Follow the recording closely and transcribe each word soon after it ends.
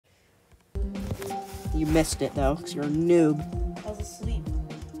You missed it though, because you're a noob. I was asleep.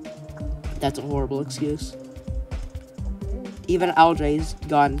 That's a horrible excuse. Even LJ's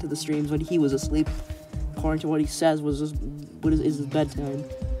gone into the streams when he was asleep, according to what he says was his, is his bedtime.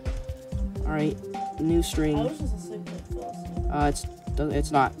 Alright, new stream. I was just asleep when I fell asleep.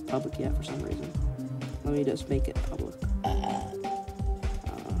 It's not public yet for some reason. Let me just make it public.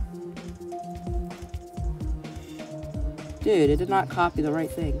 Dude, it did not copy the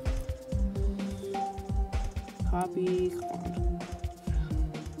right thing. Copy, come on.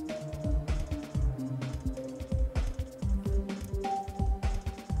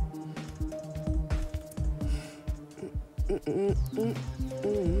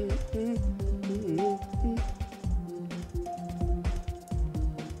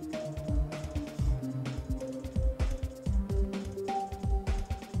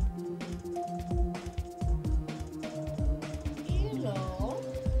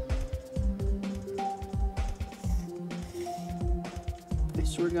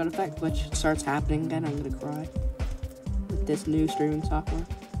 Lizsword got effect glitch starts happening again. I'm gonna cry with this new streaming software.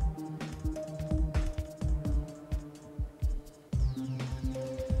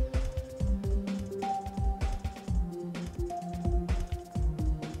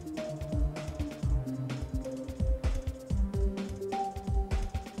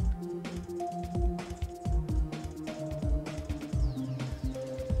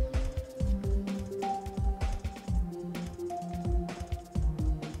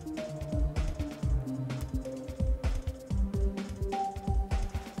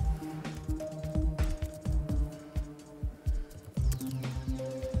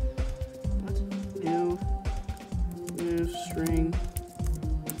 String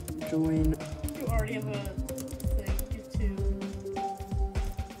join. You already have a thing, YouTube.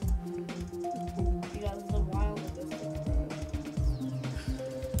 You got the wild of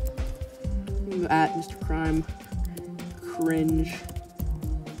this. At Mr. Crime cringe.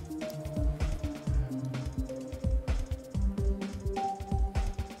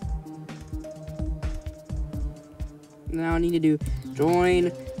 Now I need to do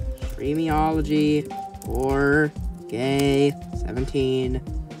join streamiology or gay 17.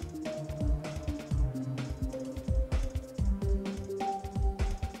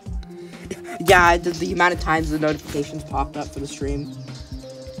 Yeah, the amount of times the notifications popped up for the stream.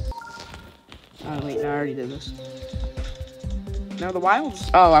 Oh wait, no, I already did this. No, the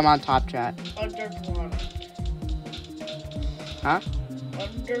wilds. Oh, I'm on top chat. Underground. Huh?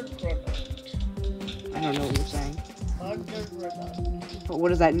 Underground. I don't know what you're saying. Underground. But what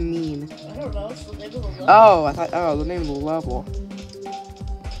does that mean? I don't know. It's the name of the level. Oh, I thought. Oh, the name of the level.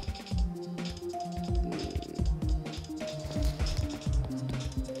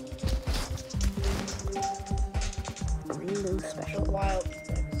 Rainbow special. The wild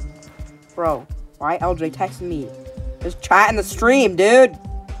text. Bro, why LJ texting me? There's chat in the stream, dude.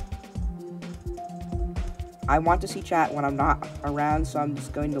 I want to see chat when I'm not around, so I'm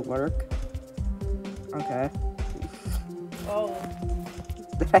just going to lurk. Okay. Oh.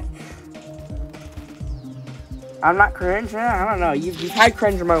 I'm not cringe. I don't know. You've had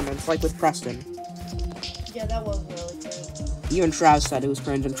cringe moments, like with Preston. Yeah, that was really cringe. Even Travis said it was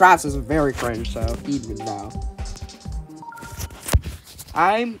cringe, and Travis is very cringe, so he would know.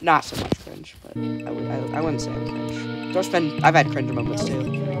 I'm not so much cringe, but I wouldn't say I'm cringe. I've had cringe moments too.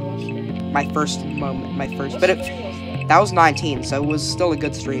 My first moment, but that was 19, so it was still a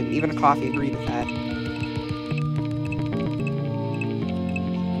good stream. Even a coffee agreed with that.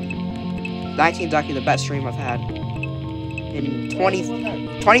 19 is actually the best stream I've had. In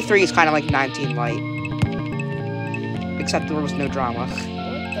 23 is kind of like 19 light. Except there was no drama. What the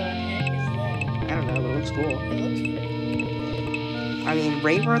heck is that? I don't know, but it looks cool. It looks pretty. I mean,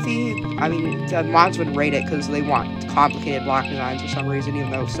 rate-worthy? I mean, the mods would rate it because they want complicated block designs for some reason,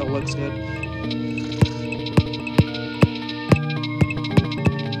 even though it still looks good.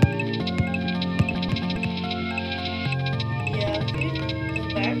 Yeah,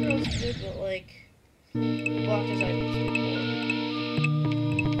 the background's good, but like, block design is really cool.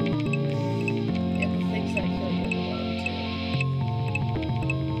 Yeah, the things that kill you in the bottom too.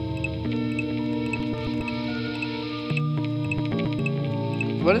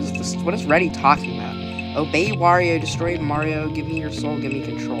 What is this? What is Reddy talking about? Obey Wario, destroy Mario, give me your soul, give me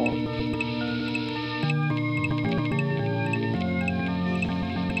control.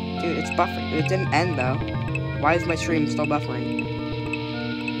 Dude, it's buffering. It didn't end though. Why is my stream still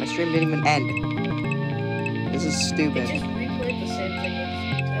buffering? My stream didn't even end. This is stupid. It just replayed the same thing like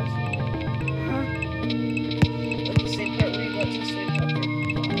 3 times. Huh? Like the same part where you got to swing up your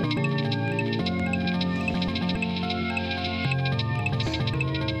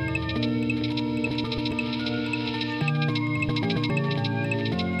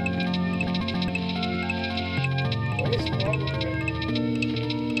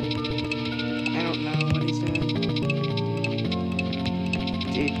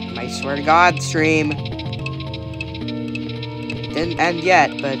Dude, I swear to God, stream. Didn't end yet,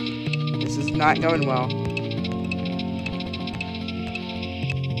 but this is not going well.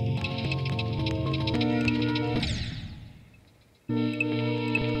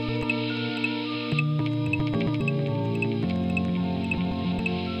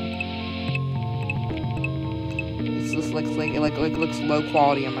 This looks like it looks low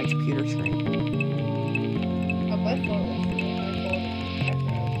quality on my computer screen. On my phone, it's really high quality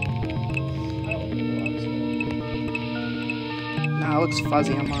background. I don't think it Nah, it looks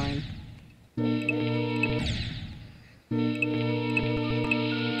fuzzy on mine.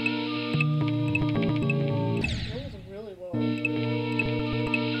 was really low.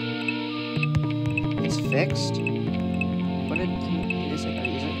 It's fixed. What did is it?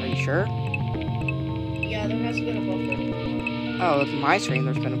 Are you sure? Yeah, there has been a buffer. Oh, with my screen,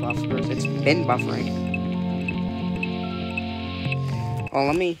 there's been a buffer. It's been buffering. Oh,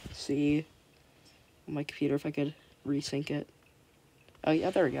 let me see on my computer if I could resync it. Oh yeah,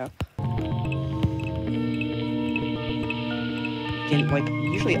 there we go. Can like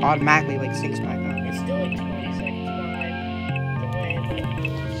usually automatically like syncs back up. It's still like 20 seconds behind the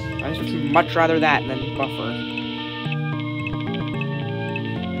way. I just much rather that than buffer.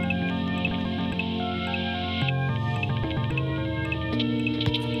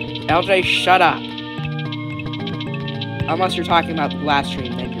 LJ, shut up. Unless you're talking about the last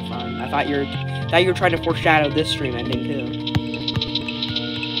stream, then you're fine. I thought you were trying to foreshadow this stream ending too.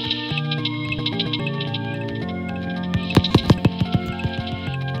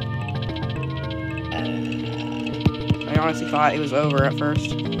 I honestly thought it was over at first.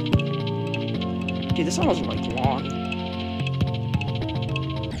 Dude, this almost like long.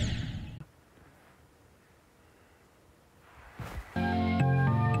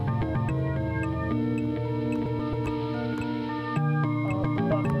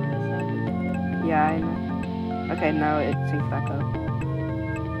 Yeah, I know. Okay, now it syncs back up.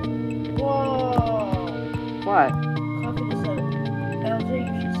 Whoa! What? Coffee just said, LJ,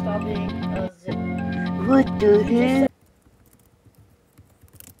 you should stop being a zip. What the heck?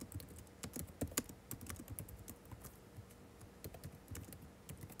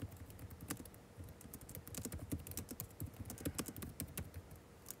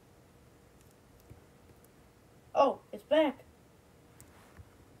 Oh, it's back.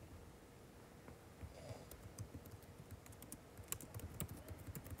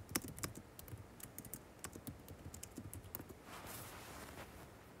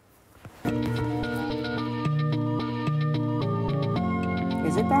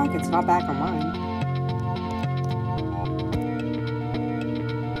 Is it back? It's not back on mine.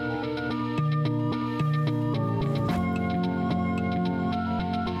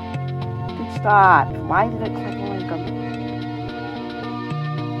 Dude, stop. Why did it click a link on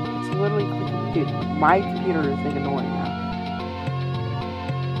It's literally clicking. Dude, my computer is being annoying now.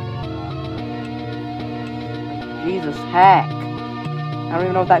 Jesus heck. I don't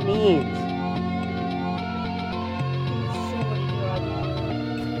even know what that means.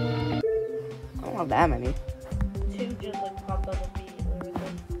 I don't have that many. Two just like popped up immediately right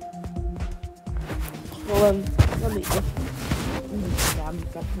there. Well, let me. Yeah, I'm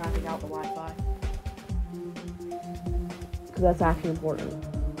just tracking out the Wi-Fi. Because that's actually important.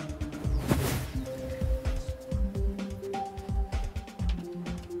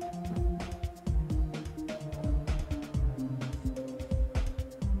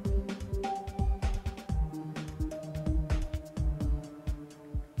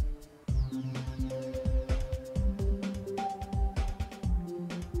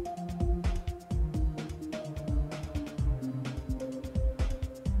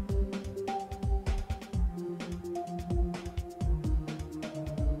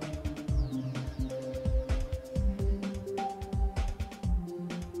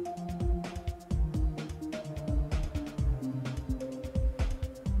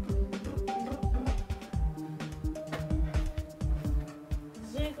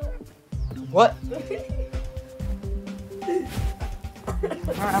 What?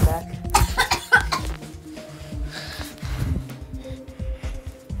 Alright, I'm back.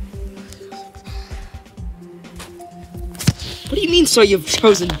 What do you mean, so you've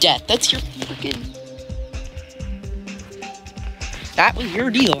chosen death? That's your freaking... That was your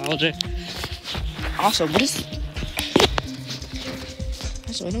deal, LJ. Also, what is...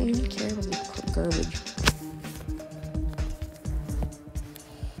 Also, I don't even care about the garbage.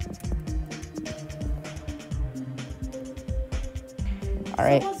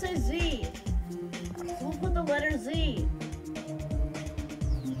 Alright. Someone say Z. Someone put the letter Z.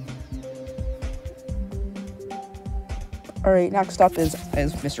 Alright, next up is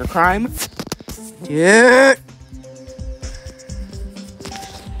Mr. Crime. Dude!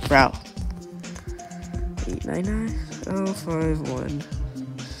 Bro. 899051.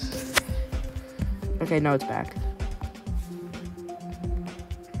 Okay, no, it's back.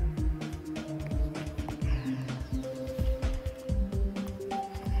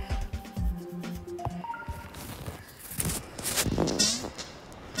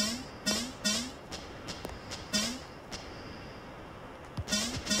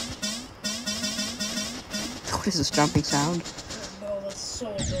 What is this jumping sound? Oh, that's so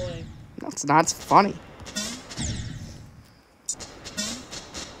annoying. No, it's not. It's funny.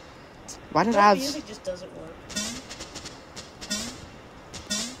 Why did I have... music just doesn't work.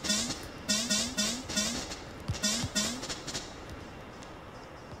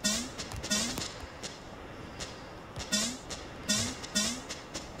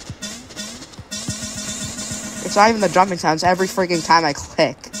 It's not even the jumping sounds every freaking time I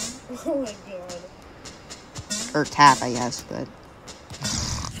click. Oh my god. Or tap, I guess, but...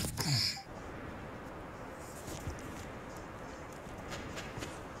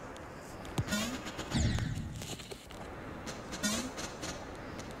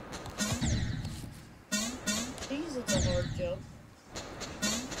 Jeez, it's a hard jump.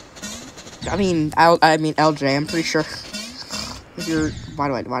 I mean, LJ, I'm pretty sure... If you're... Why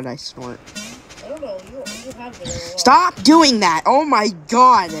did I snort? I don't know, you have been a lot. Stop doing that! Oh my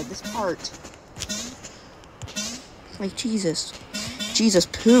god, this part. Like, Jesus. Jesus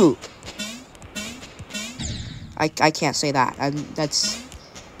poop. I can't say that. I'm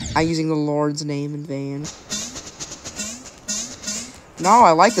using the Lord's name in vain. No,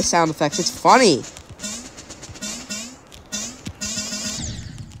 I like the sound effects. It's funny.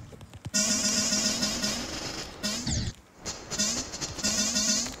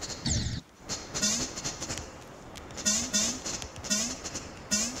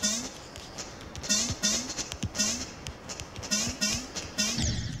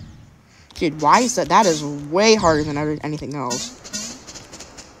 Dude, why is that? That is way harder than anything else.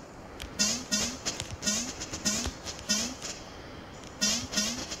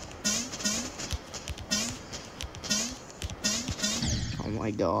 Oh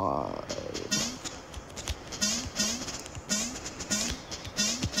my god.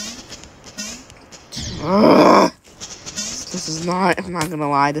 Ugh. This is not, I'm not gonna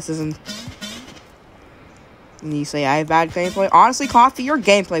lie, this isn't... And you say I have bad gameplay? Honestly, Coffee, your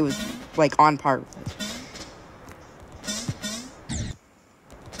gameplay was, like, on par with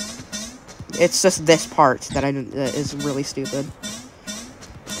it. It's just this part that is really stupid. I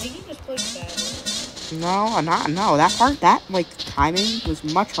think you just played bad. No, that part, like, timing was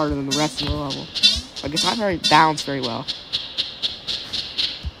much harder than the rest of the level. Like, it's not very balanced very well.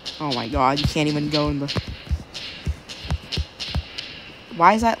 Oh my god, you can't even go in the...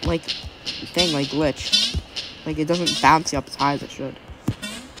 Why is that, like, thing, like, glitch? Like, it doesn't bounce you up as high as it should.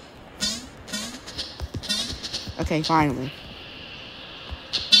 Okay, finally.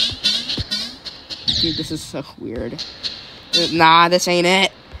 Dude, this is so weird. Nah, this ain't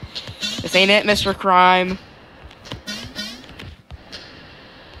it. This ain't it, Mr. Crime.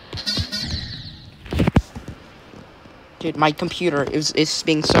 Dude, my computer is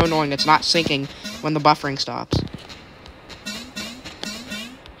being so annoying. It's not syncing when the buffering stops.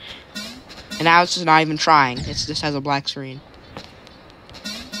 And now it's just not even trying. It just has a black screen.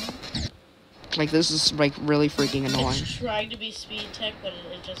 Like, this is, like, really freaking annoying. It's trying to be speed tech, but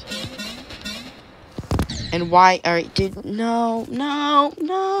it just isn't. And why? Alright, dude, no. Dude,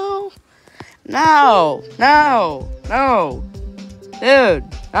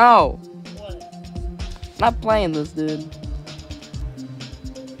 no. What? Not playing this, dude.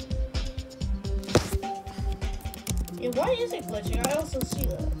 Yeah, why is it glitching? I also see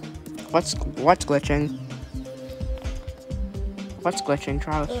that. What's glitching? What's glitching,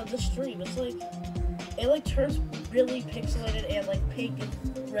 Travis? The stream, it's like, it like turns really pixelated and like pink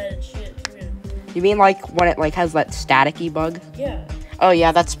and red and shit. It's weird. You mean like when it like has that staticky bug? Yeah. Oh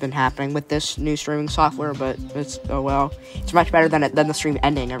yeah, that's been happening with this new streaming software, but it's, oh well. It's much better than the stream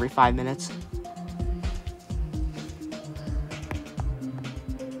ending every 5 minutes.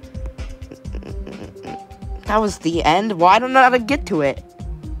 That was the end? Well, I don't know how to get to it.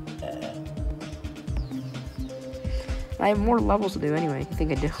 I have more levels to do anyway. I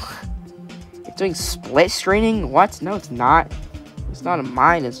think I do. It's doing split screening? What? No, it's not. It's not on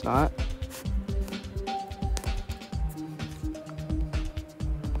mine, it's not.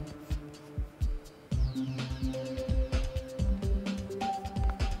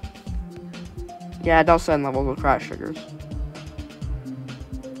 Yeah, don't send levels with crash triggers.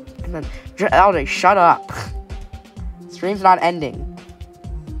 And then, LJ, shut up. It's Stream's not ending.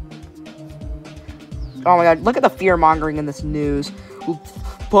 Oh my god, look at the fear-mongering in this news.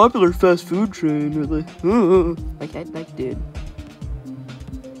 Popular fast food chain. Like, dude.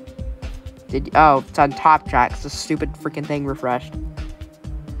 Oh, it's on top tracks. The stupid freaking thing refreshed.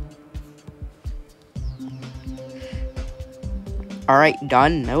 Alright,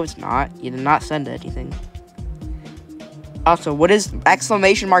 done. No, it's not. You did not send anything. Also, what is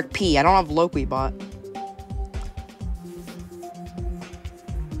exclamation mark P? I don't have Loki bot.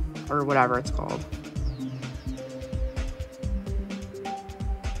 Or whatever it's called.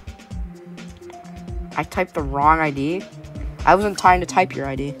 I typed the wrong ID. I wasn't trying to type your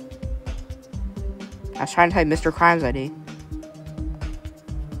ID. I was trying to type Mr. Crime's ID.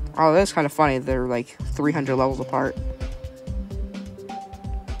 Oh, that's kind of funny. They're like 300 levels apart.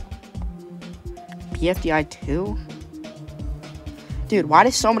 BFDI 2? Dude, why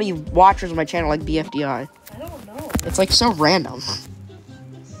do so many watchers on my channel like BFDI? I don't know. It's like so random.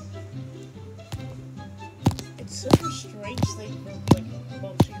 It's such a strange thing for like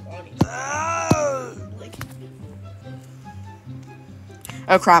most of your audience. Like,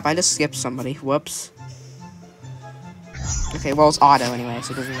 oh crap, I just skipped somebody. Whoops. Okay, well it's auto anyway,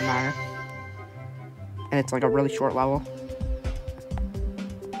 so it doesn't even matter. And it's like a really short level.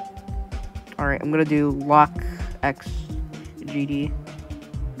 Alright, I'm gonna do lock X GD.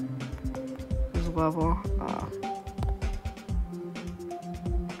 This level.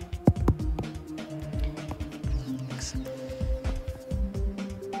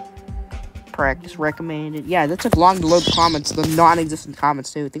 Practice recommended. Yeah, that took long to load the comments, the non-existent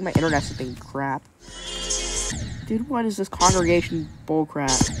comments too. I think my internet's being crap. Dude, what is this congregation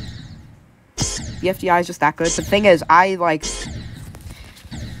bullcrap? The FDI is just that good. The thing is, I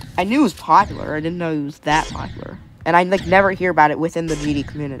knew it was popular. I didn't know it was that popular. And I never hear about it within the GD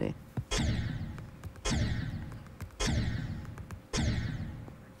community.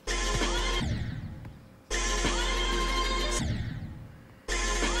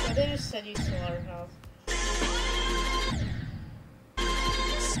 why they just send you to Slaughterhouse?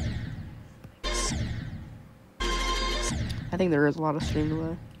 I think there is a lot of stream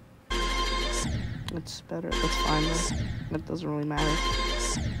delay. It's better. That's fine though. That doesn't really matter.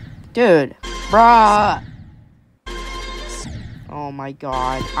 Dude, bruh. Oh my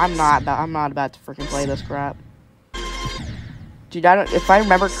god, I'm not about to freaking play this crap. Dude, if I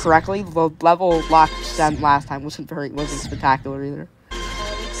remember correctly, the level lock sent last time wasn't spectacular either.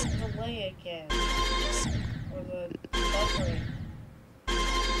 Oh, it's the delay again. Or the buffering.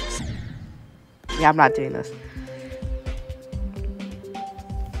 Yeah, I'm not doing this.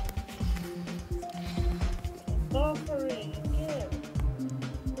 Buffering again.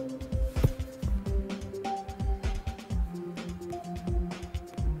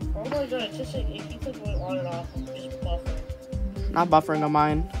 Oh my god, it's just like if you click on and off, it's just buffering. Not buffering on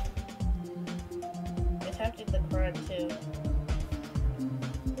mine. It's happening to the crime too.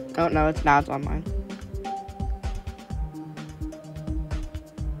 Oh no, it's on mine.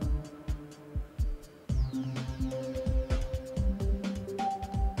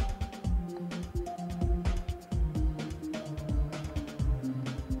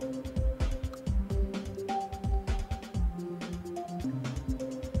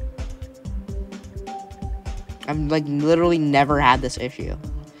 I've literally never had this issue.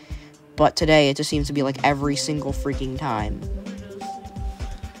 But today it just seems to be like every single freaking time.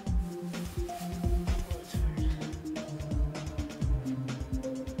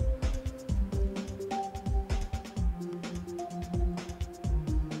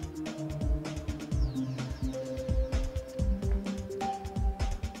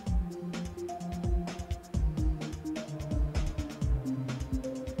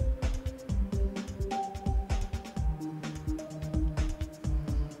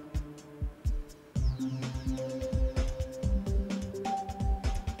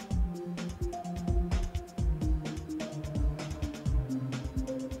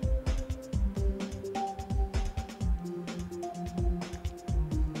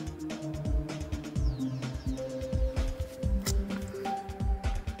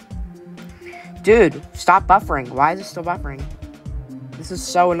 Dude, stop buffering. Why is it still buffering? This is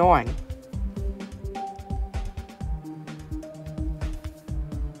so annoying.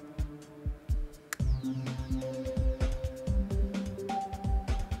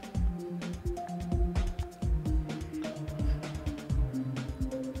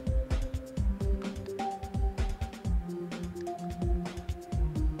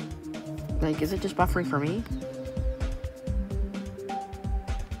 Like, is it just buffering for me?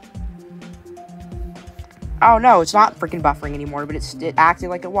 Oh no, it's not freaking buffering anymore, but it acted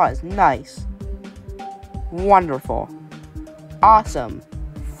like it was. Nice. Wonderful. Awesome.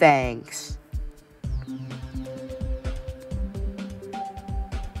 Thanks.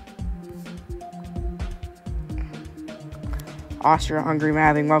 Austria Hungry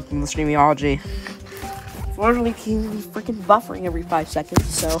Mapping, welcome to Streamyology. Fortunately, he's freaking buffering every 5 seconds,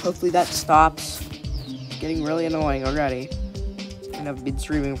 so hopefully that stops. It's getting really annoying already. And I've been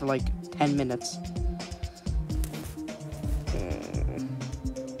streaming for like 10 minutes.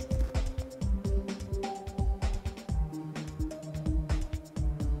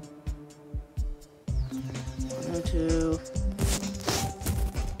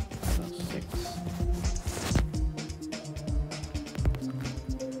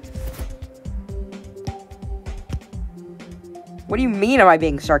 What do you mean, am I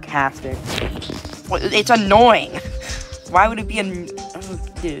being sarcastic? It's annoying. Why would it be oh,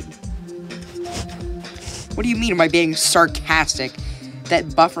 dude. What do you mean, am I being sarcastic? That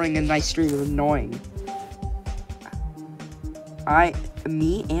buffering in my stream is annoying.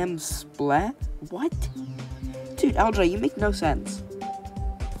 Me am splat? What? Dude, LJ, you make no sense.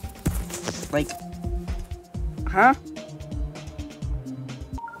 Like, huh?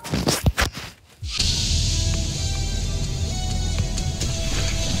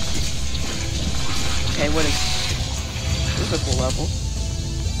 Okay, what is this? Is a cool level.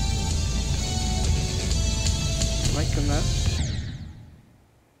 Liking that.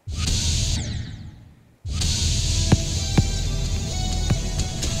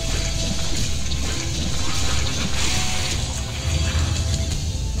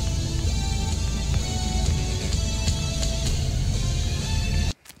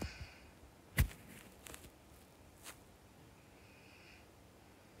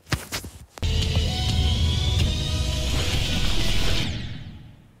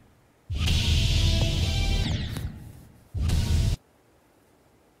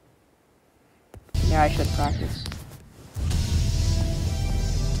 Yeah, I should practice.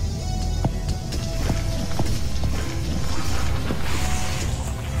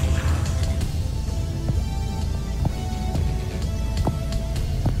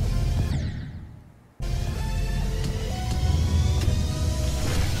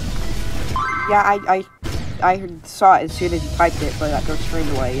 Yeah, I saw it as soon as you typed it, but that goes straight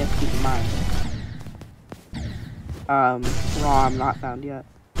away. You have to keep in mind. ROM not found yet.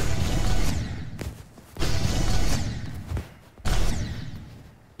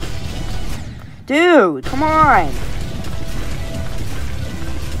 Dude, come on!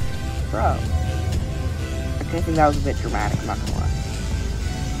 Bro. Okay, I think that was a bit dramatic, I'm not gonna lie.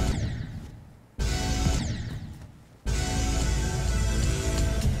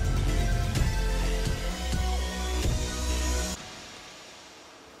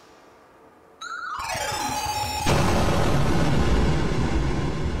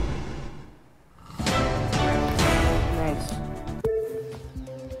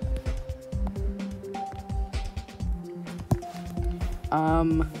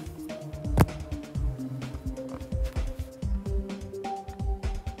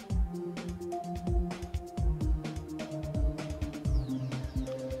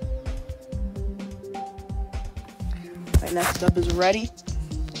 Right, next up is ready.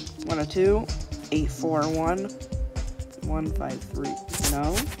 102, 841, 153.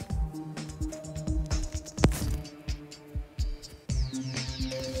 No.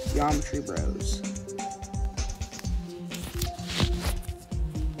 Geometry Bros.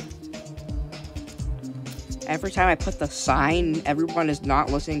 Every time I put the sign, everyone is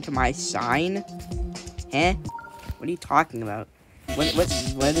not listening to my sign? Eh? What are you talking about? What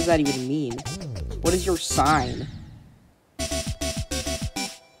does that even mean? What is your sign?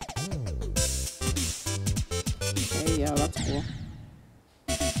 Okay, yeah, that's cool.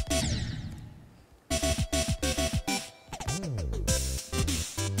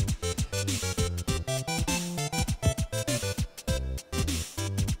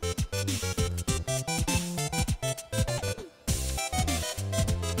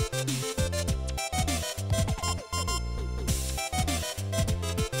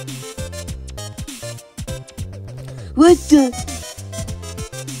 What the?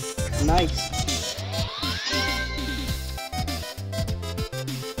 Nice.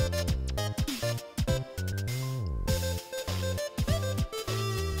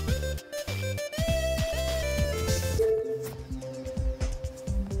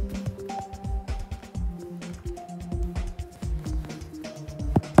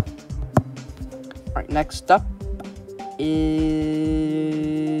 Alright, next up is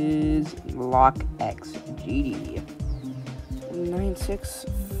Lock X GD.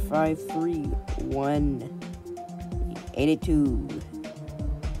 9653182.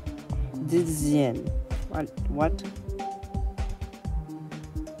 This is in. What?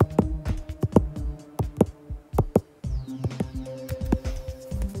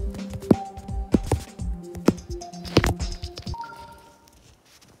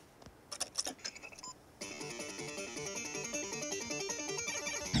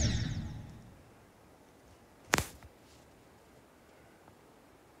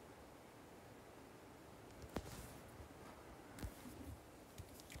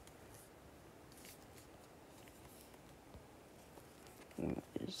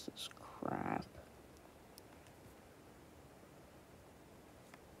 is this crap?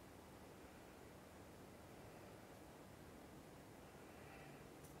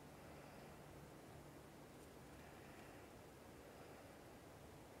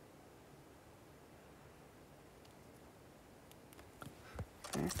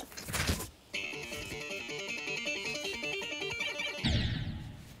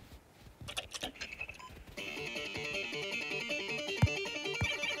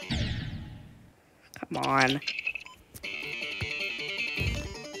 Come on.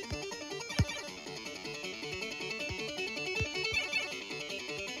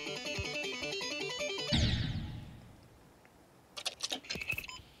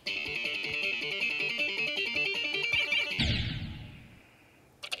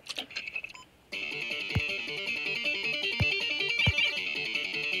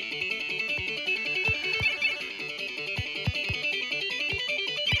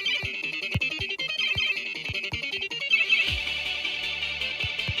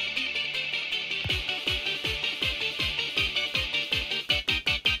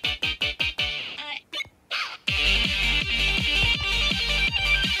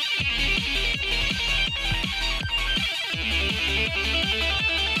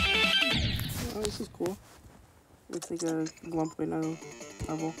 Oh, this is cool. Looks like a 1.0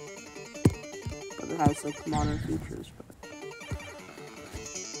 level. But it has like modern features, but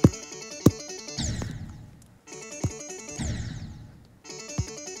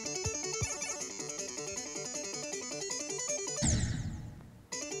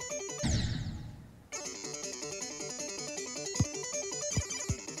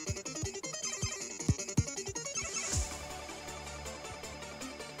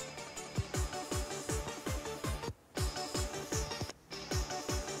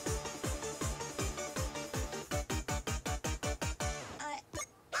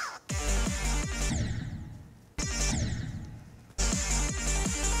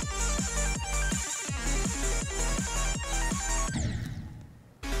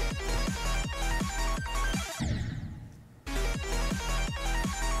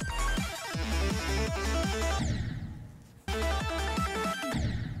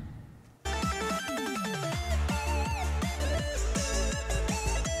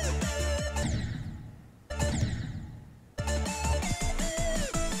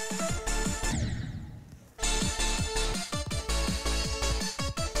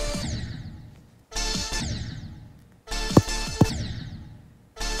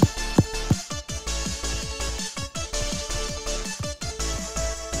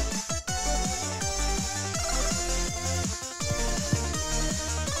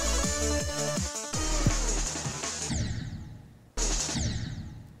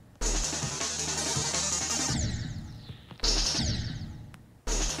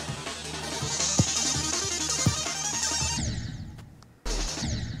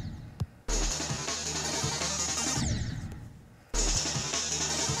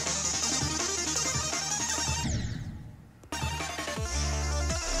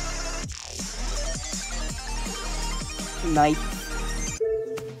nice.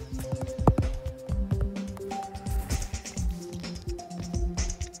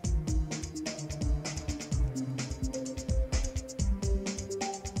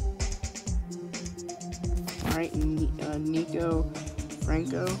 Alright, Nico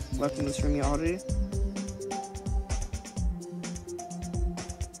Franco, welcome to stream already.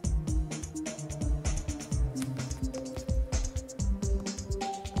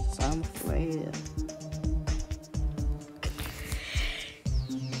 Some flavor.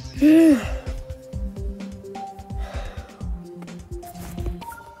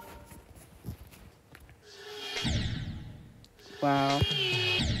 Wow,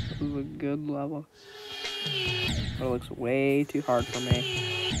 this is a good level. But it looks way too hard for me.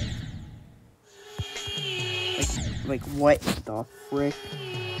 Like what the frick?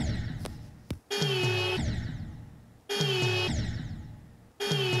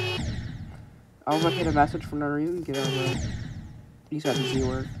 I was gonna hit a message for no reason. Get over it. You said the Z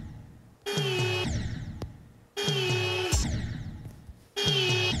word.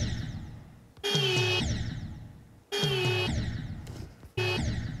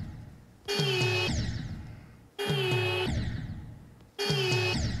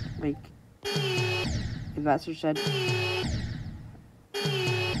 Like, the message said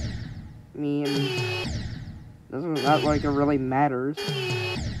me and doesn't that like it really matters.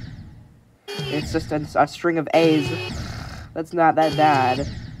 It's just a string of A's. That's not that bad.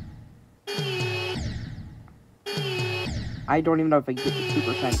 I don't even know if I get the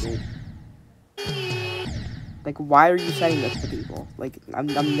 2% did. Like, why are you sending this to people? Like, I'm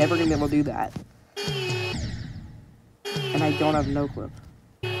never gonna be able to do that. And I don't have no clip.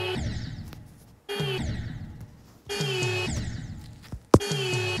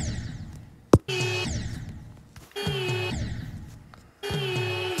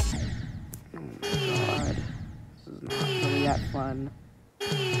 Fun. I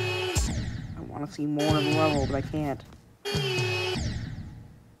want to see more of the level, but I can't.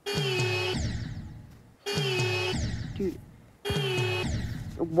 Dude.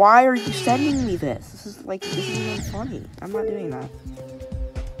 Why are you sending me this? This isn't even funny. I'm not doing that.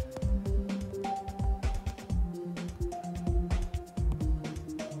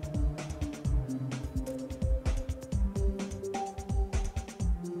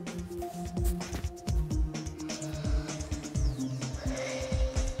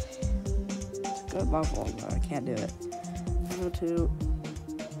 Good level, but I can't do it. 102,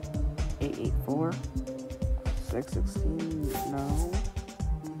 884, 616, no.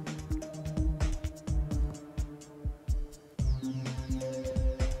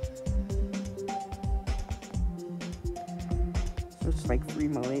 So it's like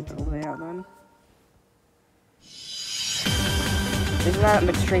 308 over there then. Isn't that an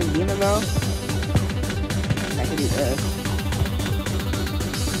extreme demon though? I can do this.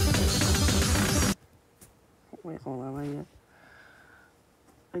 Wait, hold on,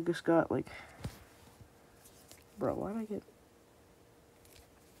 I just got, like... Bro, why did I get...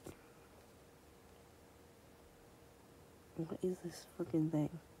 What is this fucking thing?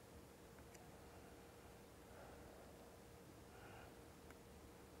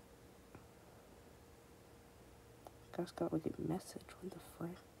 I just got, like, a message. What the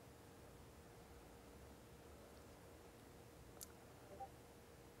frick?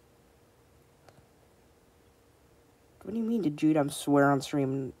 What do you mean, did Jude swear on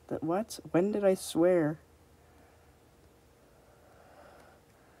stream? That what? When did I swear?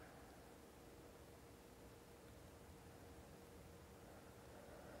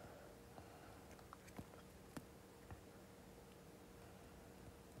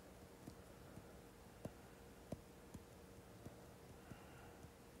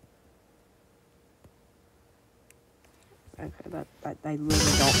 Okay, I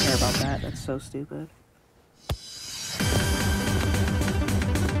literally don't care about that. That's so stupid.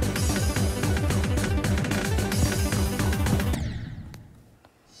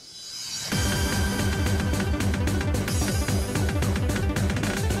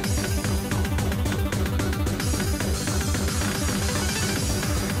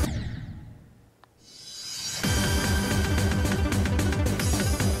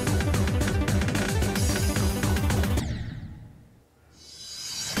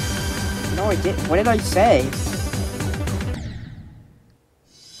 No, I didn't. What did I say?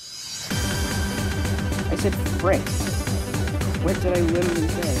 I said frick. What did I literally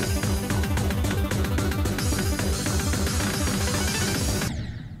say?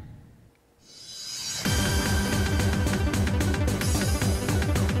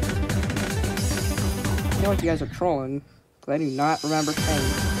 I feel like you guys are trolling, because I do not remember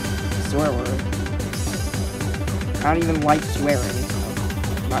saying swear word. I don't even like swearing, so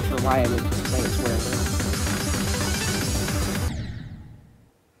I'm not sure why I would say a swear word.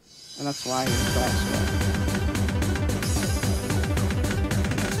 And that's why I don't swear.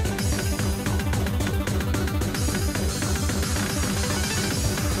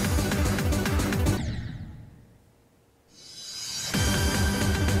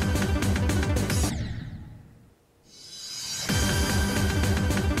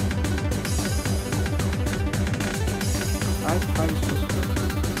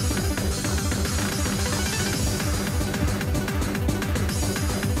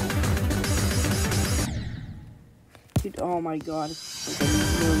 Dude, oh my god, it's like a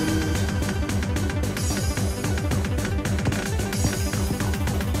million years.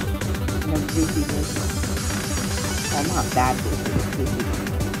 And then goofy this. I'm not that goofy, but goofy.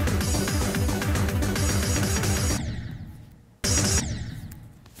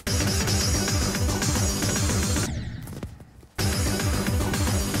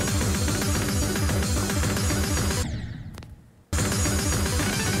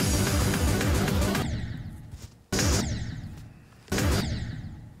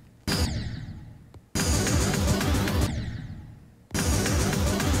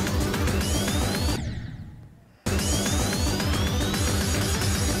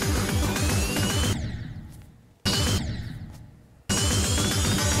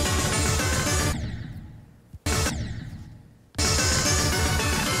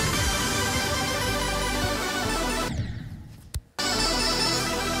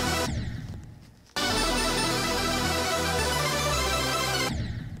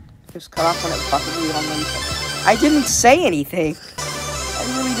 Just cut off when it possibly on the... I didn't say anything! I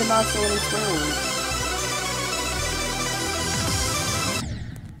really did not say any swear words.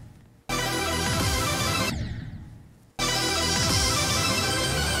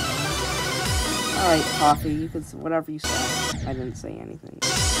 Alright, Coffee, you could... whatever you said. I didn't say anything.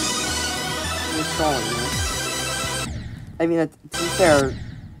 You're trolling me. I mean, to be fair,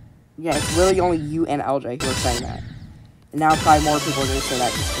 yeah, it's literally only you and LJ who are saying that. And now probably more people are going to say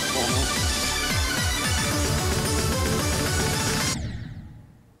that just to troll me.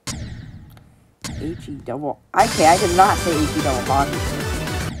 HE double... Okay, I did not say HE double hockey.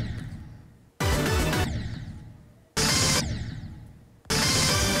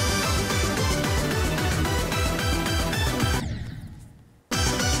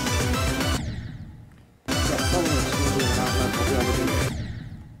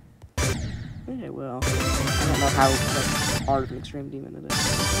 Okay, well, I don't know how hard of an extreme demon it is.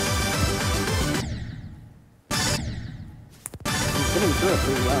 He's getting through it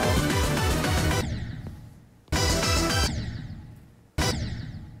pretty well.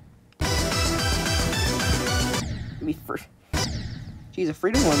 Geez, if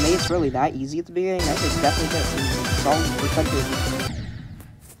Freedom were made really that easy at the beginning, I could definitely get some solid perspective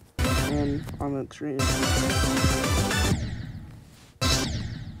and on the extreme.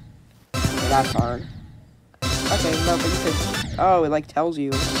 Okay, that's hard. Okay, no, but you could... Oh, it like tells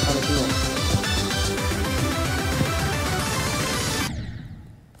you how to do it.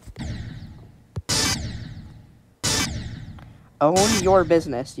 Own your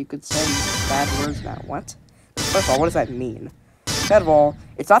business. You could say bad words now. What? First of all, what does that mean? Second of all,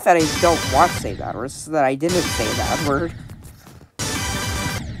 it's not that I don't want to say bad words, it's that I didn't say that word.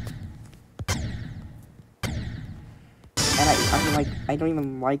 And I'm like, I don't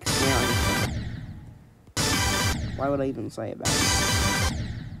even like swearing. Why would I even say it back?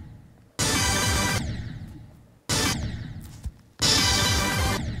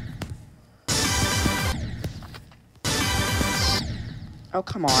 Oh,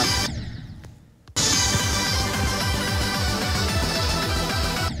 come on.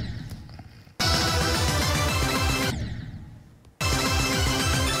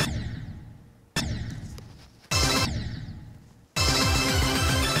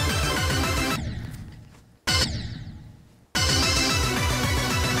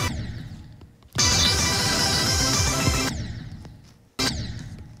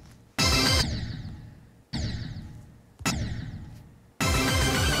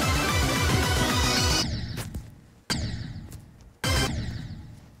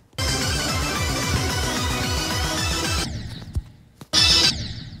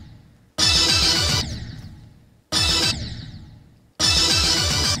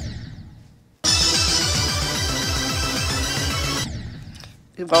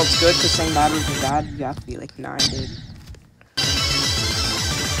 Well, it's good because saying bad words is bad. You have to be like 9, dude.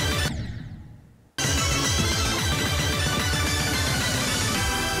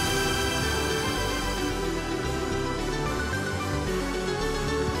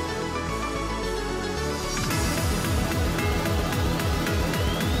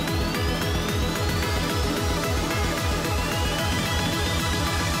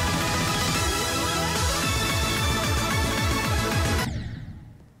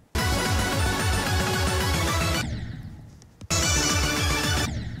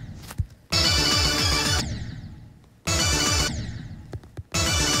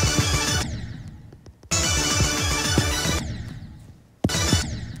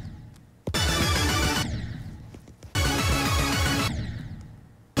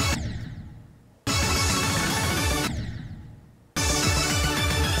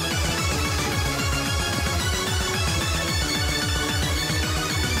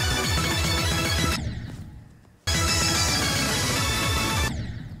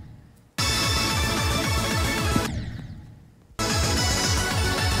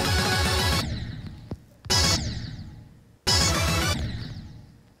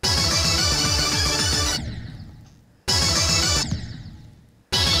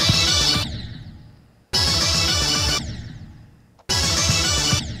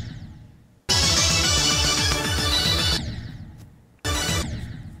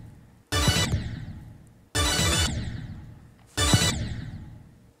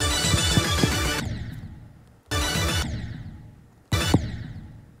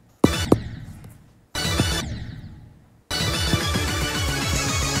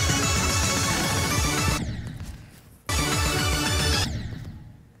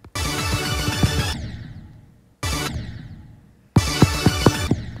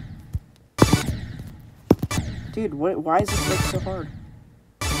 Dude, why is this like so hard?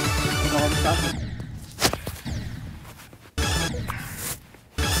 with all the stuff.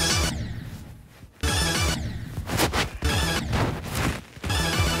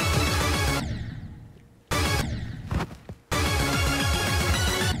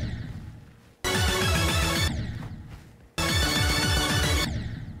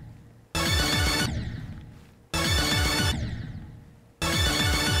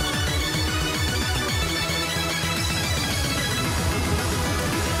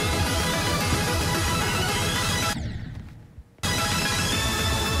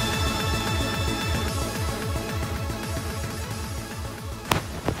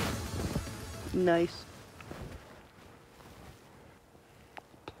 Nice.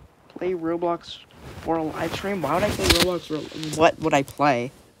 Play Roblox for a live stream? Why would I play Roblox for... What would I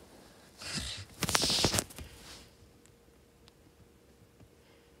play?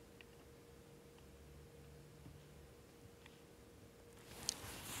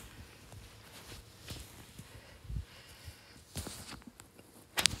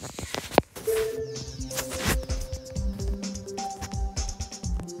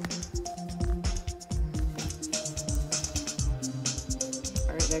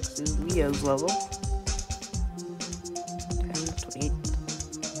 Next is Leo's level. 10, 28,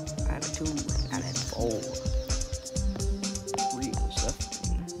 add 2, add 4. Real stuff.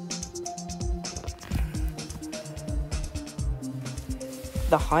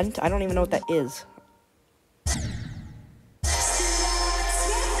 The Hunt? I don't even know what that is.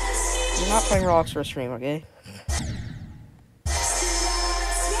 I'm not playing Roblox for a stream, okay?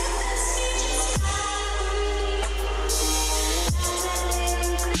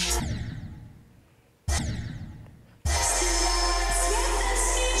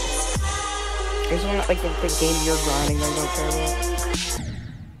 There's one like the game you're grinding that I don't care about.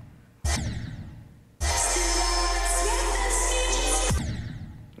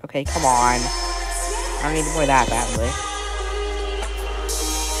 Okay, come on. I don't need to play that badly.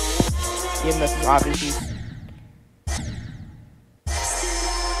 Even this is obviously...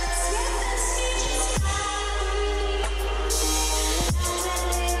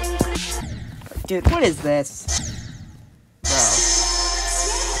 Dude, what is this?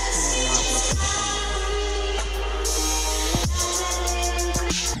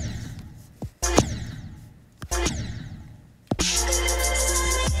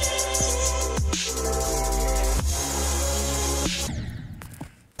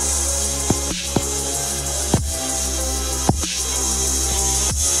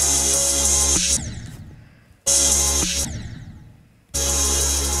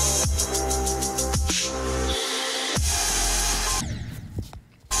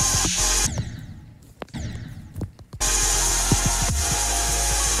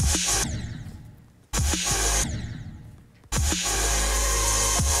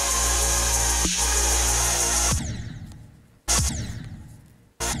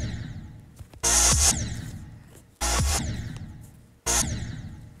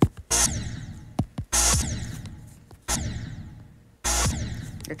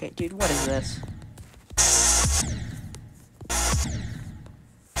 Okay, dude, what is this?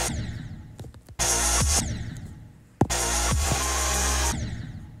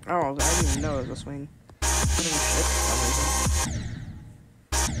 Oh, I didn't even know it was this wing. What shit for some reason.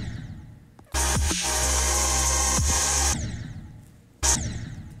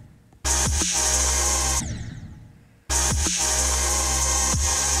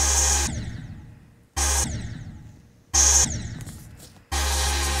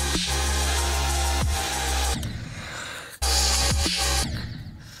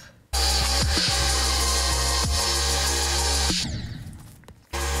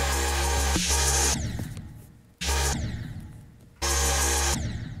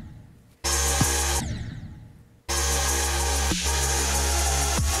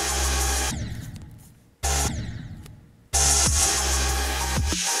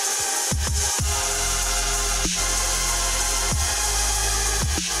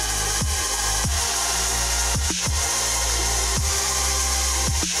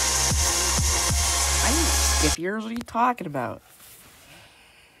 Skip yours? What are you talking about?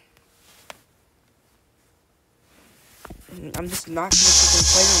 I'm just not gonna freaking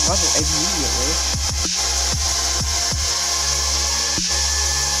play your level immediately.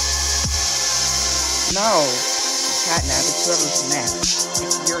 No. Catnap, it's whoever's next.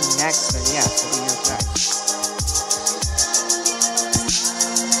 If you're next, then yes, it'll be yours next.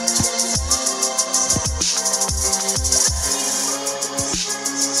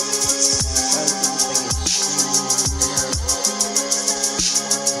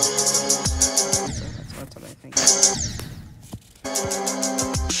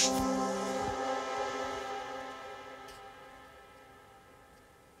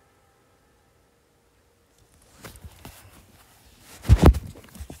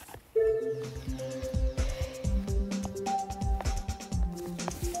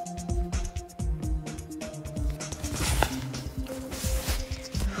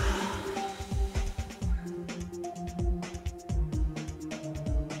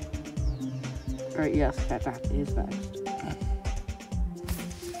 right, yes, that is fast.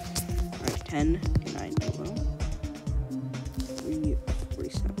 Alright, 10, 9 below.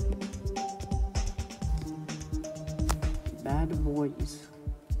 347. Bad boys.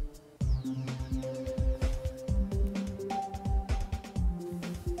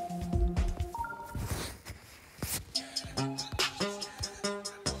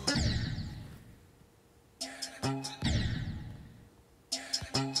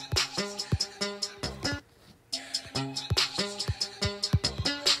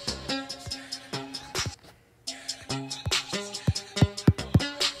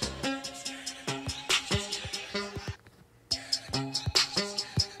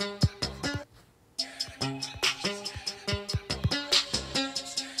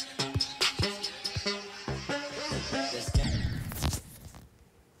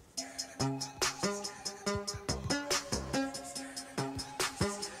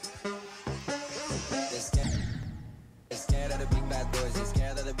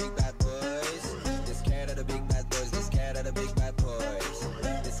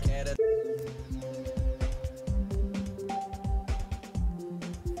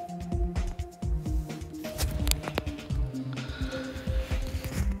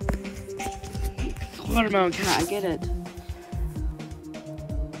 Watermelon cat, I get it.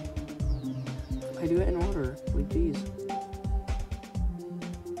 I do it in order. Like, geez.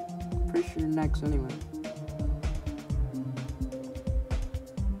 Pretty sure you're next anyway.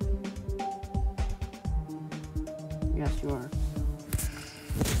 Yes, you are.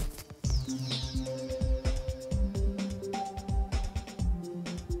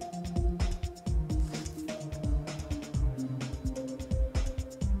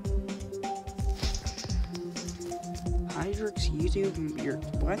 YouTube, your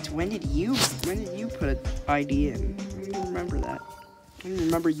what? When did you put an ID in? I don't even remember that. I don't even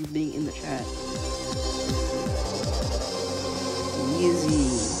remember you being in the chat. Easy.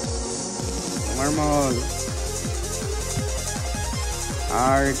 Normal.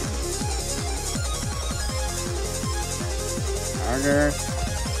 Hard. Harder.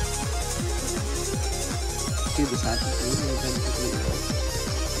 Dude, this happens.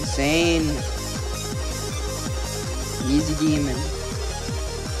 Insane. Easy demon.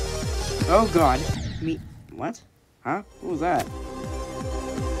 Oh god. Me. What? Huh? What was that?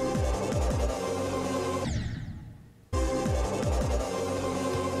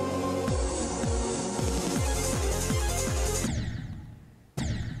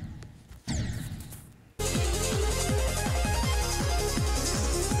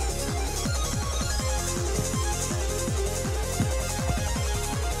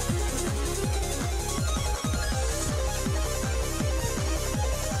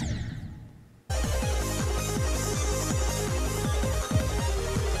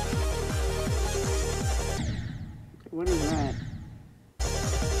 What is that?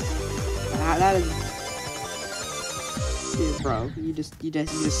 That is, dude, bro. You just decided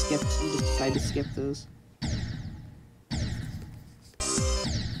to skip those.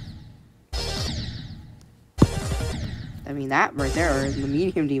 I mean, that right there, the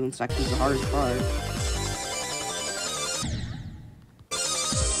medium demon section is the hardest part.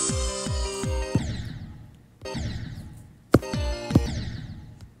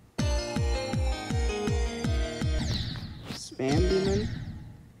 Spam demon?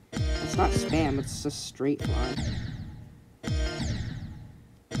 It's not spam, it's just straight line.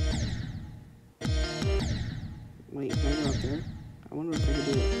 Wait, can I go up there? I wonder if I could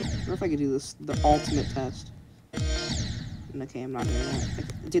do it. I wonder if I could do this, the ultimate test. Okay, I'm not doing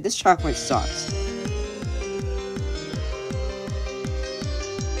that. Dude, this chocolate sucks.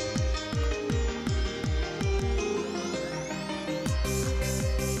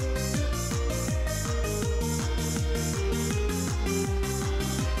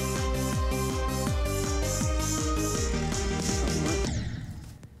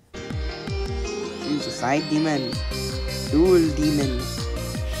 Use a side demon, dual demon,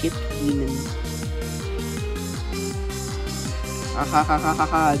 ship demon. Ha ha ha ha ha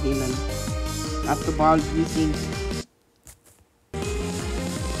ha, demon. Not the ball you think.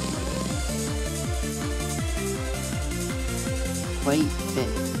 Play fit.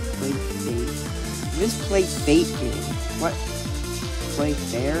 Play fate. This play fate mean? What? Play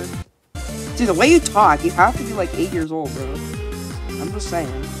fair? Dude, the way you talk, you have to be like 8 years old, bro. I'm just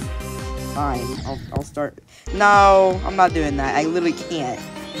saying. Fine, I'll start. No, I'm not doing that. I literally can't.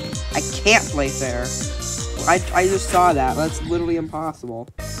 I can't play fair. I just saw that. That's literally impossible.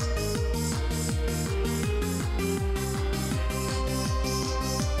 I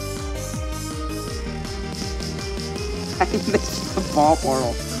missed the ball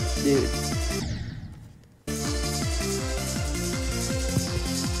portal, dude.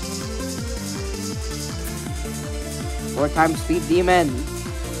 4 times speed demon.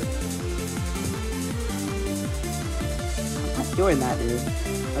 I'm not doing that, dude.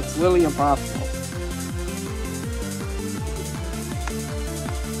 That's literally impossible.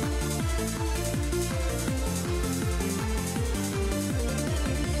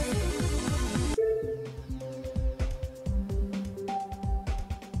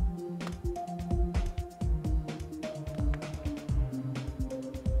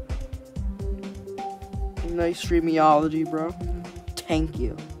 Nice streamiology, bro. Thank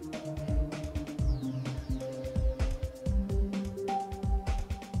you.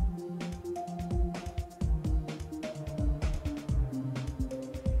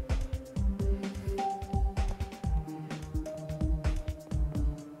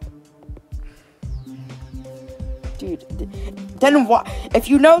 Dude, then why? If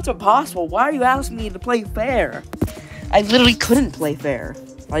you know it's impossible, why are you asking me to play fair? I literally couldn't play fair.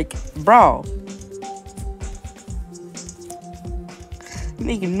 Like, bro. You're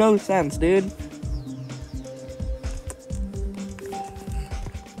making no sense, dude.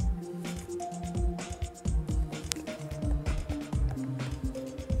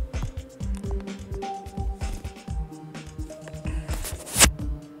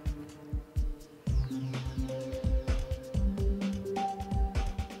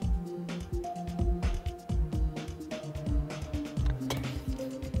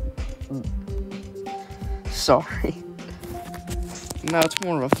 Sorry. No, it's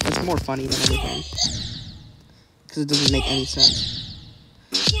more funny than anything. Because it doesn't make any sense.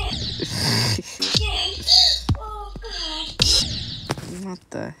 What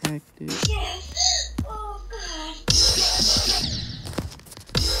the heck, dude?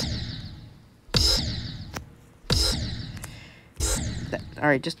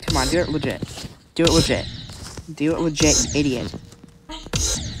 Alright, just come on, do it legit. Do it legit. Do it legit, you idiot.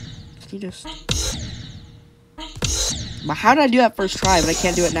 You just... But how did I do that first try, but I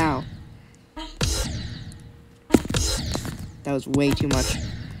can't do it now? That was way too much.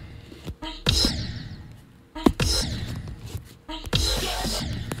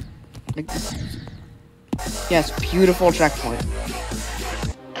 Yes, beautiful checkpoint.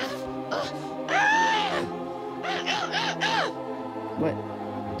 What?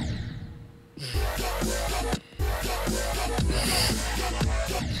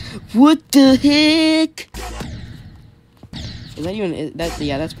 What the heck? Is that even,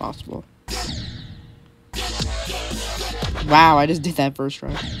 yeah, that's possible. Wow, I just did that first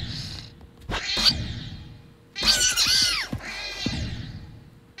try.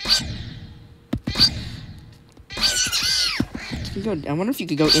 I wonder if you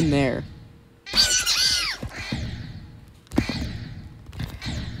could go in there.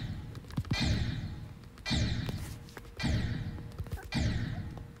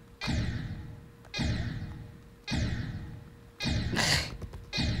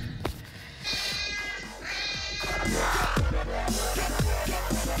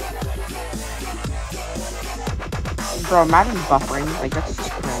 Bro, imagine buffering. Like, that's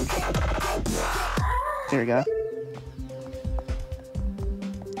just cringe. There we go.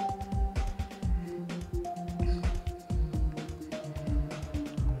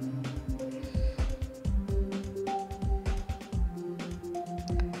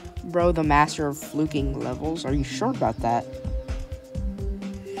 Bro, the master of fluking levels. Are you sure about that?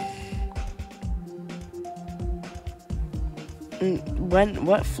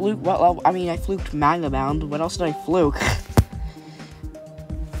 What fluke, what level? I mean, I fluked Magna Bound. What else did I fluke?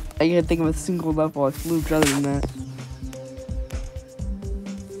 I can't think of a single level I fluked other than that.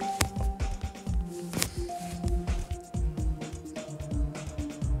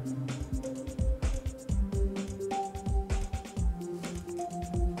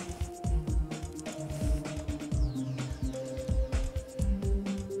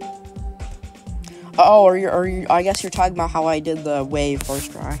 Oh, or you, I guess you're talking about how I did the wave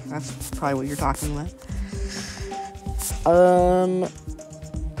first try. That's probably what you're talking about.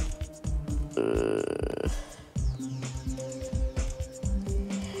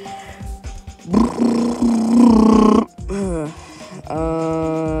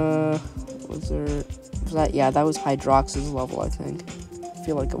 Was that, yeah, that was Hydrox's level, I think. I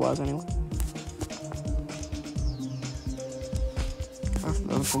feel like it was, anyway. I don't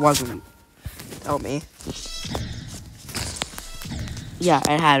know if it wasn't. Tell me. Yeah,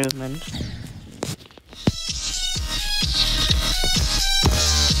 it had movement.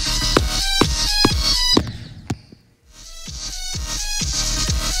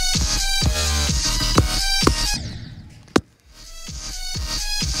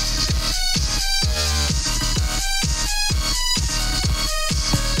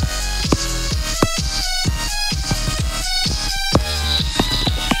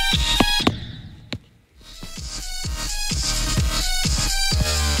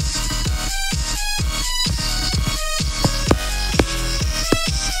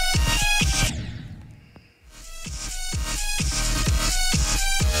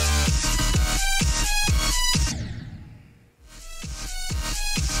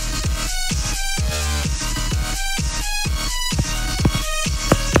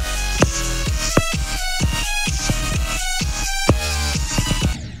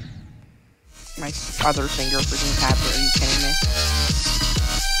 other finger freaking tablet. Are you kidding me?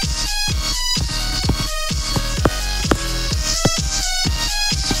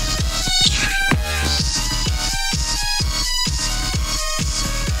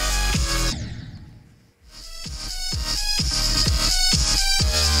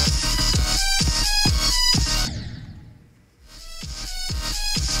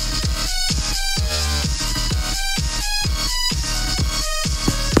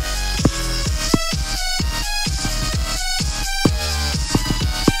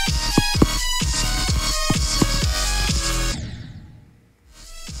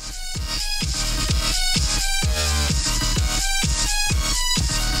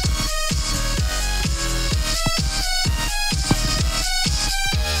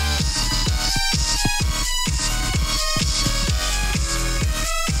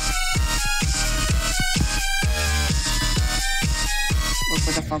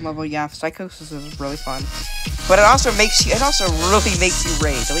 Fun level, yeah. iUKUS is really fun, but it also really makes you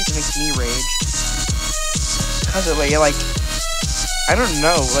rage. At least it makes me rage, because of it, like, I don't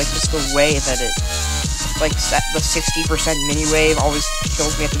know, like, just the way that it, like, set the 60% mini wave always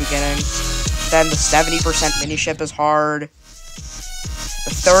kills me at the beginning. Then the 70% mini ship is hard.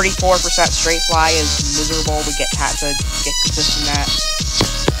 The 34% straight fly is miserable to get consistent at,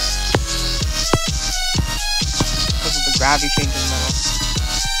 because of the gravity change in the middle.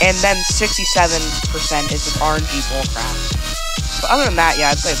 And then 67% is just RNG bullcrap. But other than that, yeah,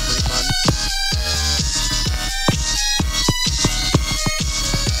 I'd say it's pretty fun.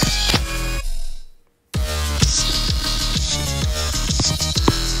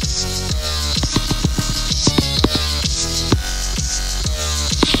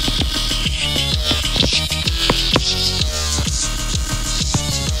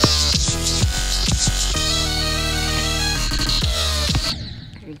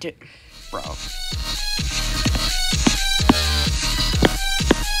 Bro.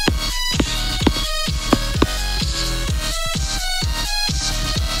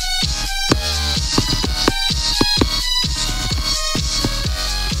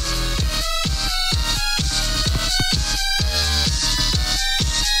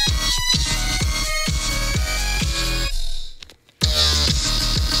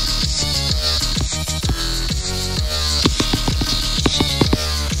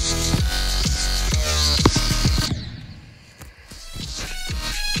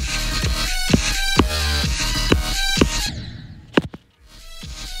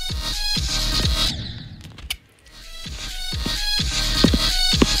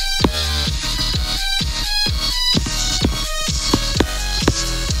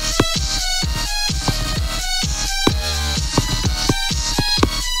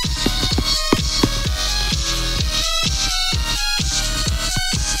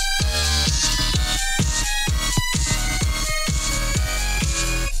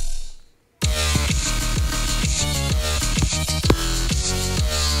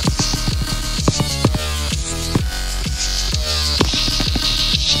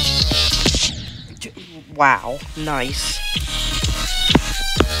 Wow, nice.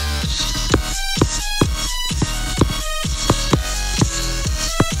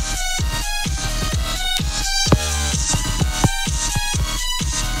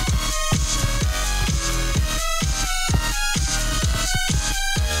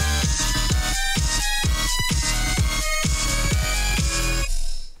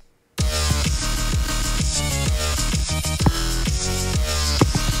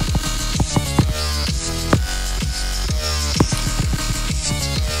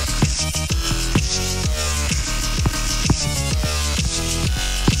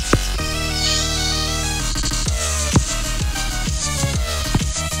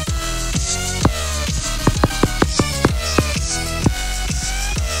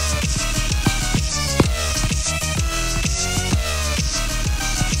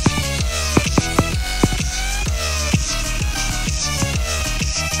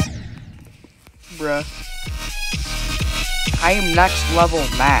 Bruh. I am next level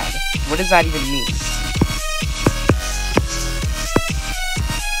mad. What does that even mean?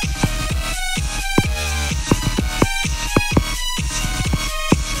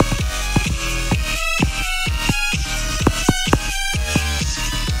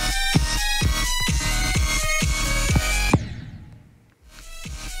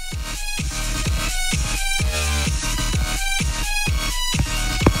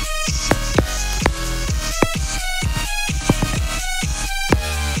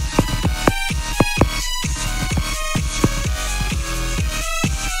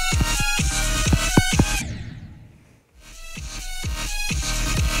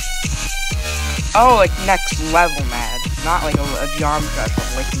 Oh, like next level mad. Not like a jump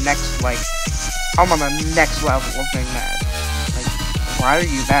threshold, like next, like, I'm on the next level of being mad. Like, why are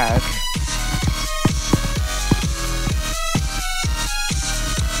you mad?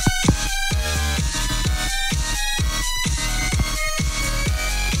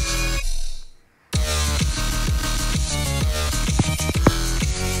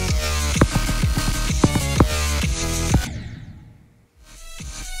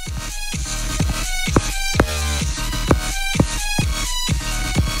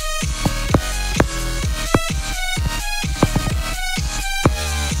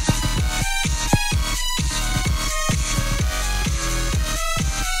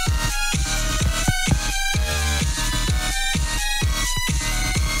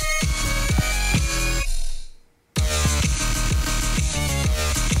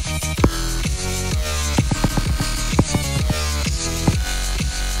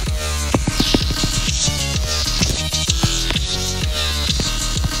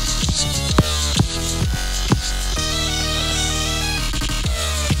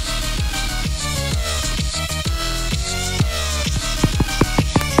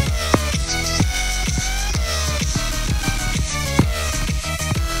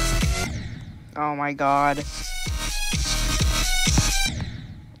 Oh my god.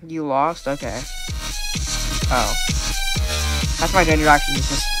 You lost? Okay. Oh. That's my interaction, it's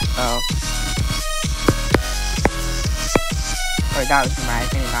just, oh. Alright, that was my, I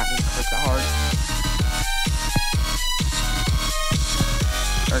did not need to click that hard.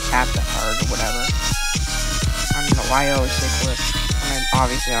 Or tap that hard, or whatever. I don't know why I always say click. I mean,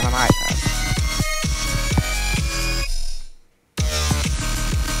 obviously on an iPad.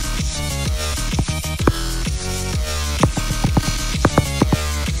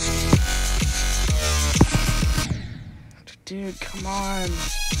 Dude, come on.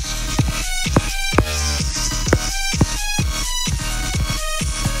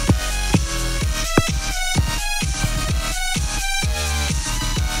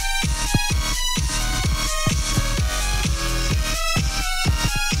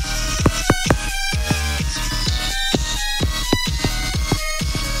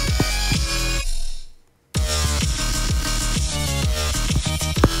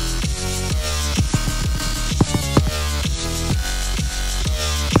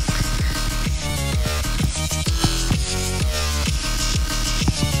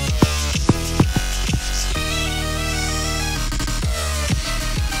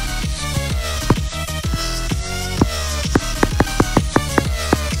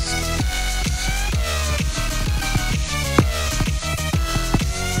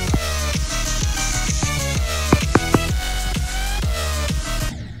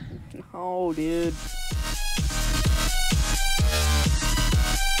 Oh, dude.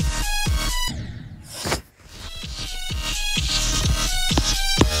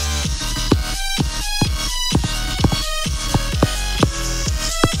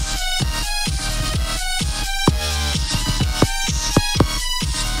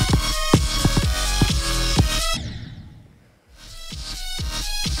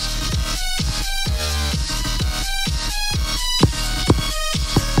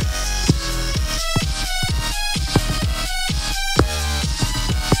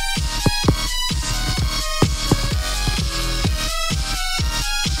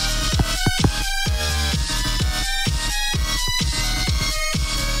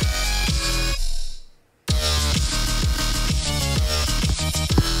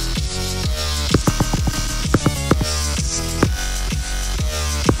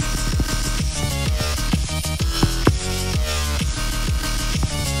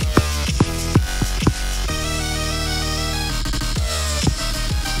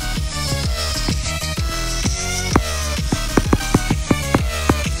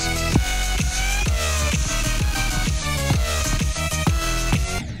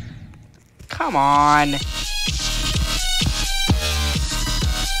 Come on.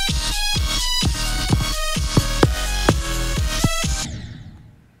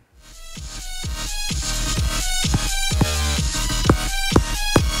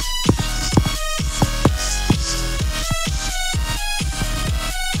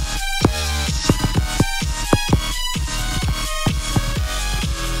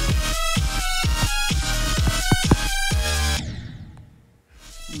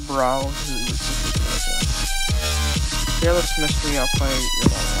 Bro, Fearless Mystery, I'll play your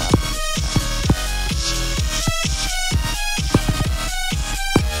level up.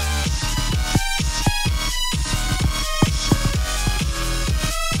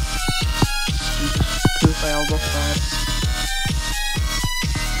 Jesus, poof, I almost died.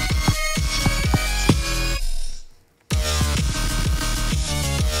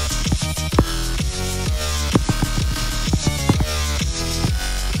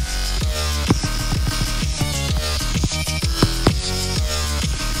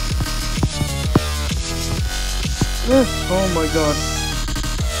 Oh my god.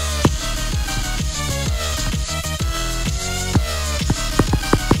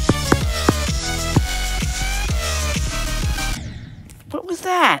 What was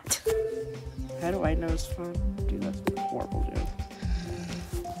that? How do I know it's fun? Dude, that's a horrible joke.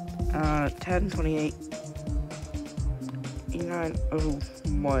 10, 28, 89,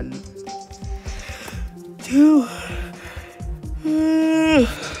 01, 2.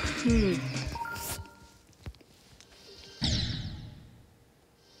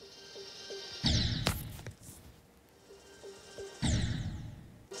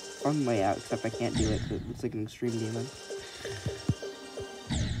 On the way out, except I can't do it because it looks like an extreme demon.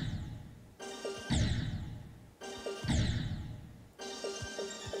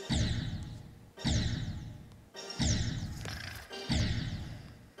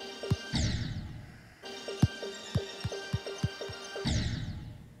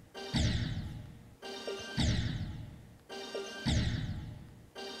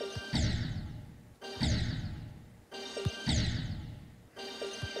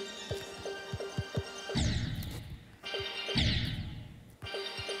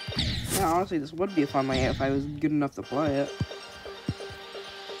 Yeah, honestly, this would be a fun layout if I was good enough to play it.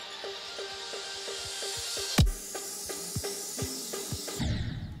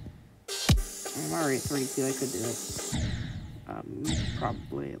 I'm already at 32, I could do it.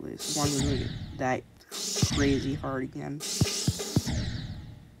 Probably at least. As long as we get that crazy hard again.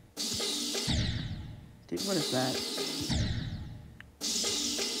 Dude, what is that?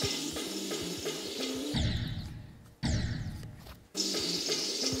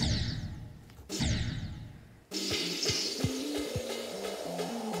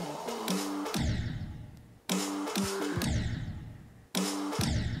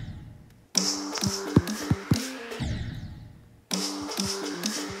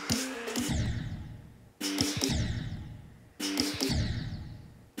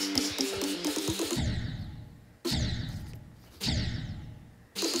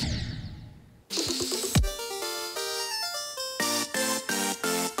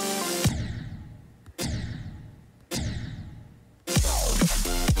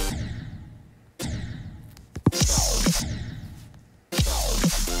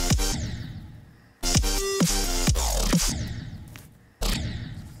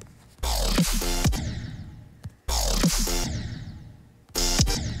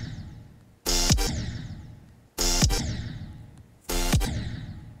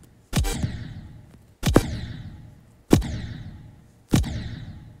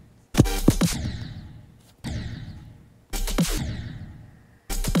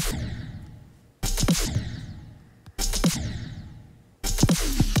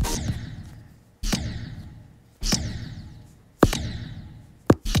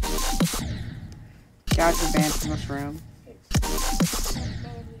 Guys are banned from this room.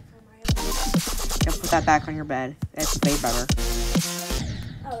 Yeah, put that back on your bed. It's way better.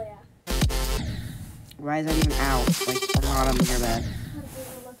 Oh, yeah. Why is that even out? Like, I'm not on your bed.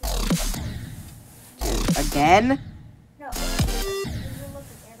 Dude, again? No, we were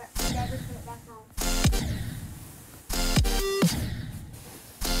looking there, but my dad was putting it back home.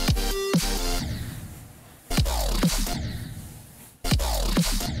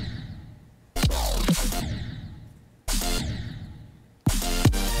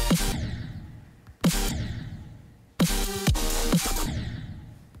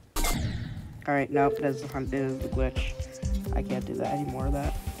 Alright, nope, it is the hunt, it is the glitch. I can't do that anymore of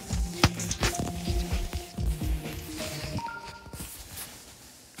that.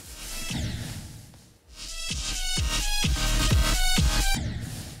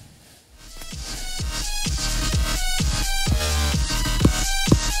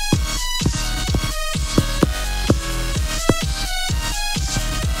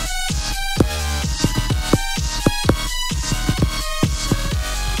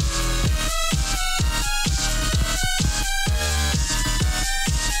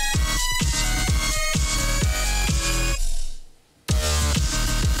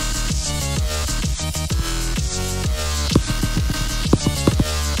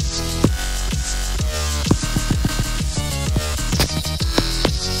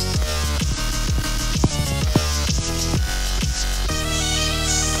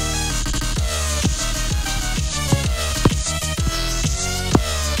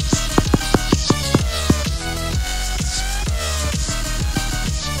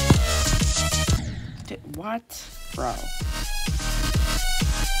 What? Bro.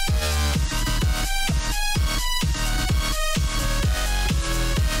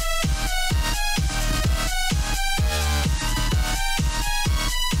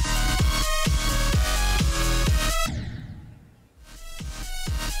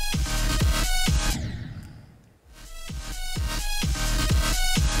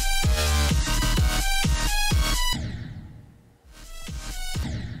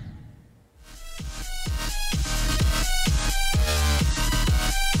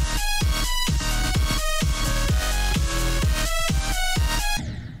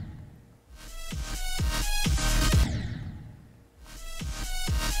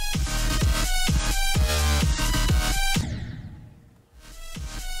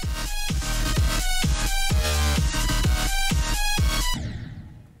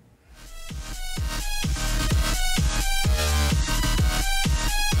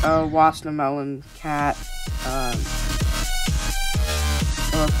 Watermelon cat.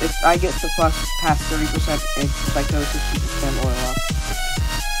 If I get to past 30%, it's psychosis, people spam oil off.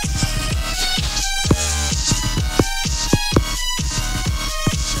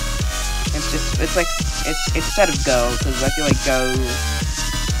 It's instead of go, because I feel like go,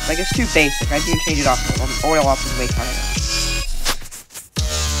 like it's too basic. I do change it off. Oil off is way funnier.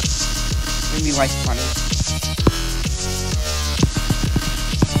 Maybe like funny.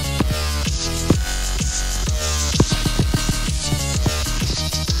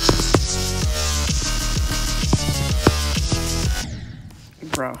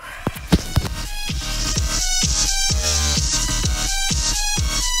 Bro.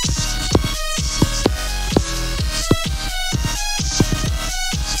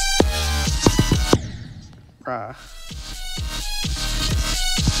 Bruh.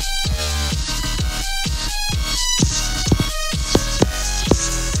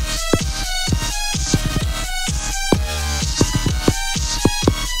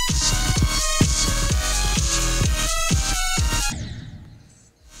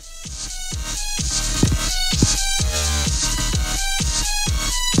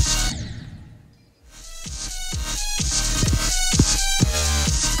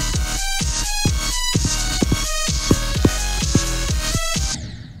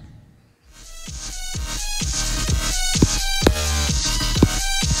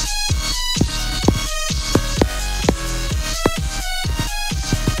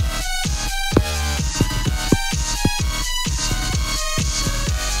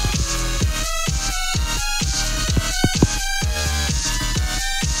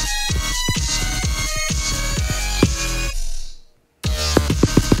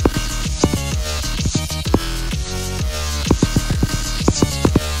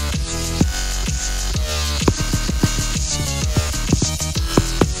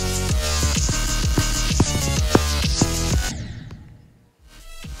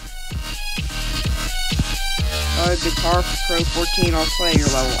 Guitar Pro 14, I'll play your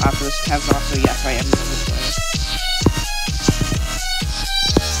level after this has also, yes, I am the level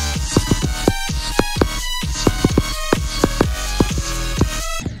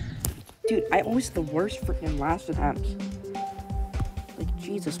player. Dude, I always the worst freaking last attempts. Like,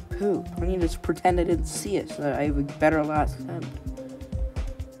 Jesus poop. I need to just pretend I didn't see it so that I have a better last attempt.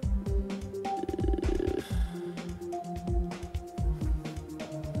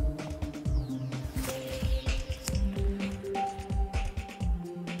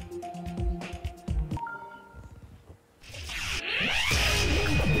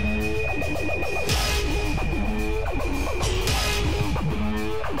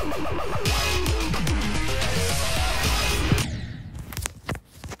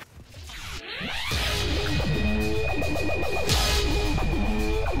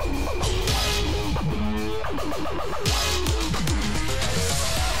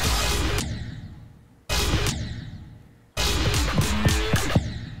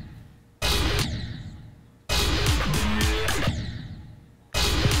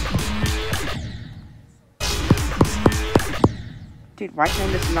 Dude, why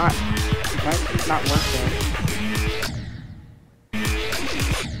can this not work there?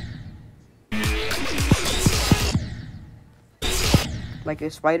 Like, a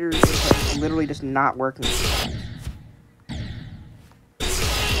spider is literally just not working sometimes.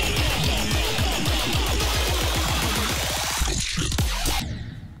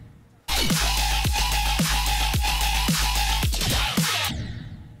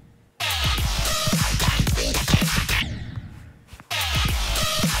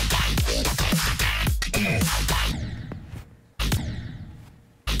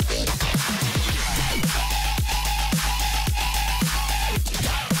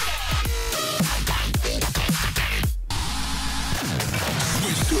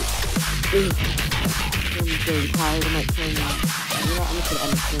 I'm getting tired of my training. You know, I'm just gonna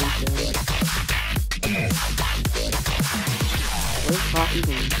end the stream soon. What is Coffee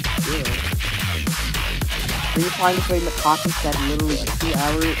even do? Are you trying to claim that Coffee said literally 2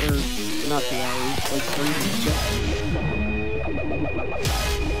 hours, or not 2 hours, like 3 minutes?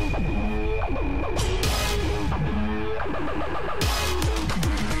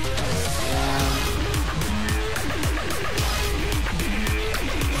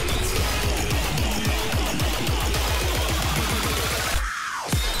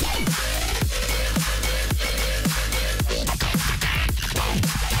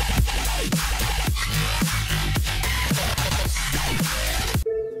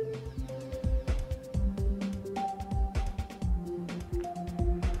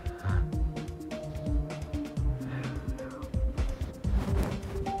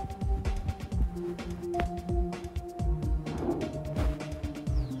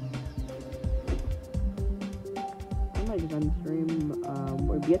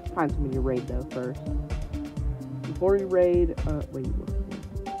 You have to find somebody to raid though first. Before you raid, wait.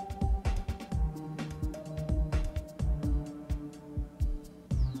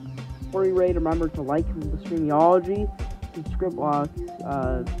 Before you raid, remember to like the streamology, subscribe,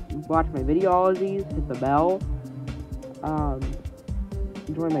 watch my videologies, hit the bell,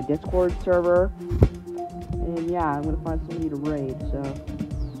 join my Discord server, and yeah, I'm gonna find somebody to raid, so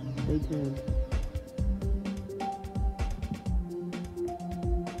stay tuned.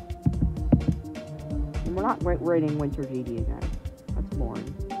 And we're not raiding Winter GD again. That's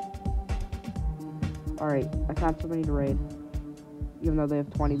boring. Alright, I found somebody to raid. Even though they have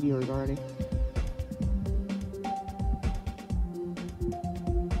 20 viewers already.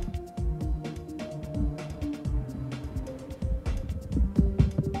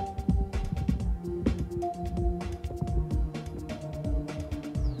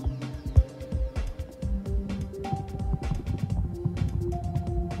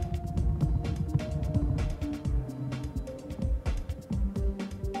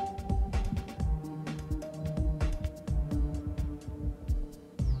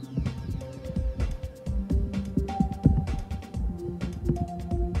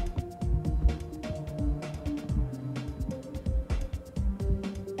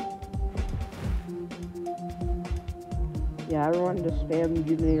 Yeah, everyone just spam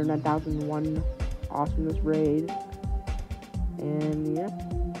Jupiter 9001 awesomeness raid. And yeah.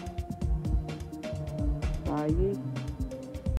 Bye.